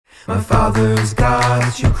My father's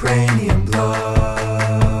got Ukrainian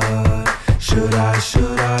blood. Should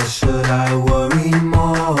I worry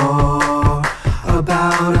more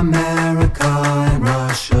about America and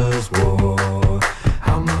Russia's war?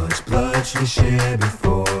 How much blood should we share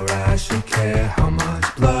before I should care? How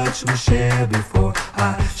much blood should we share before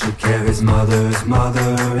I should care? His mother's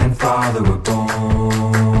mother and father were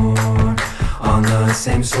born on the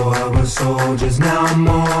same soil where soldiers now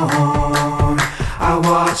mourn. I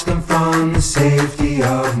watch them from the safety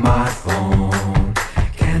of my phone.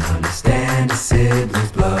 Can't understand a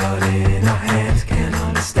sibling's blood in our hands. Can't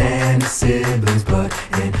understand a sibling's blood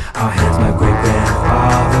in our hands. My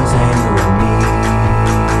great-grandfather's anger at me.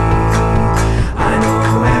 I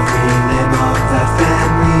know every limb of that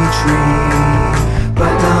family tree,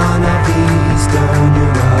 but none of the Eastern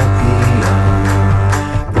European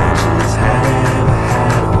branches had ever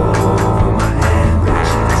had over my hand.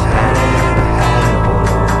 Branches had ever had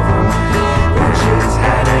over my hand. Branches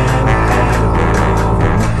had ever had over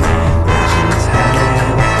my hand. Branches had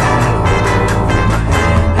ever had over my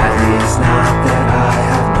hand. At least not that I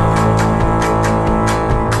have known.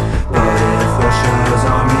 But if Russia's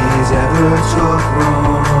armies ever took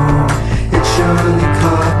Rome,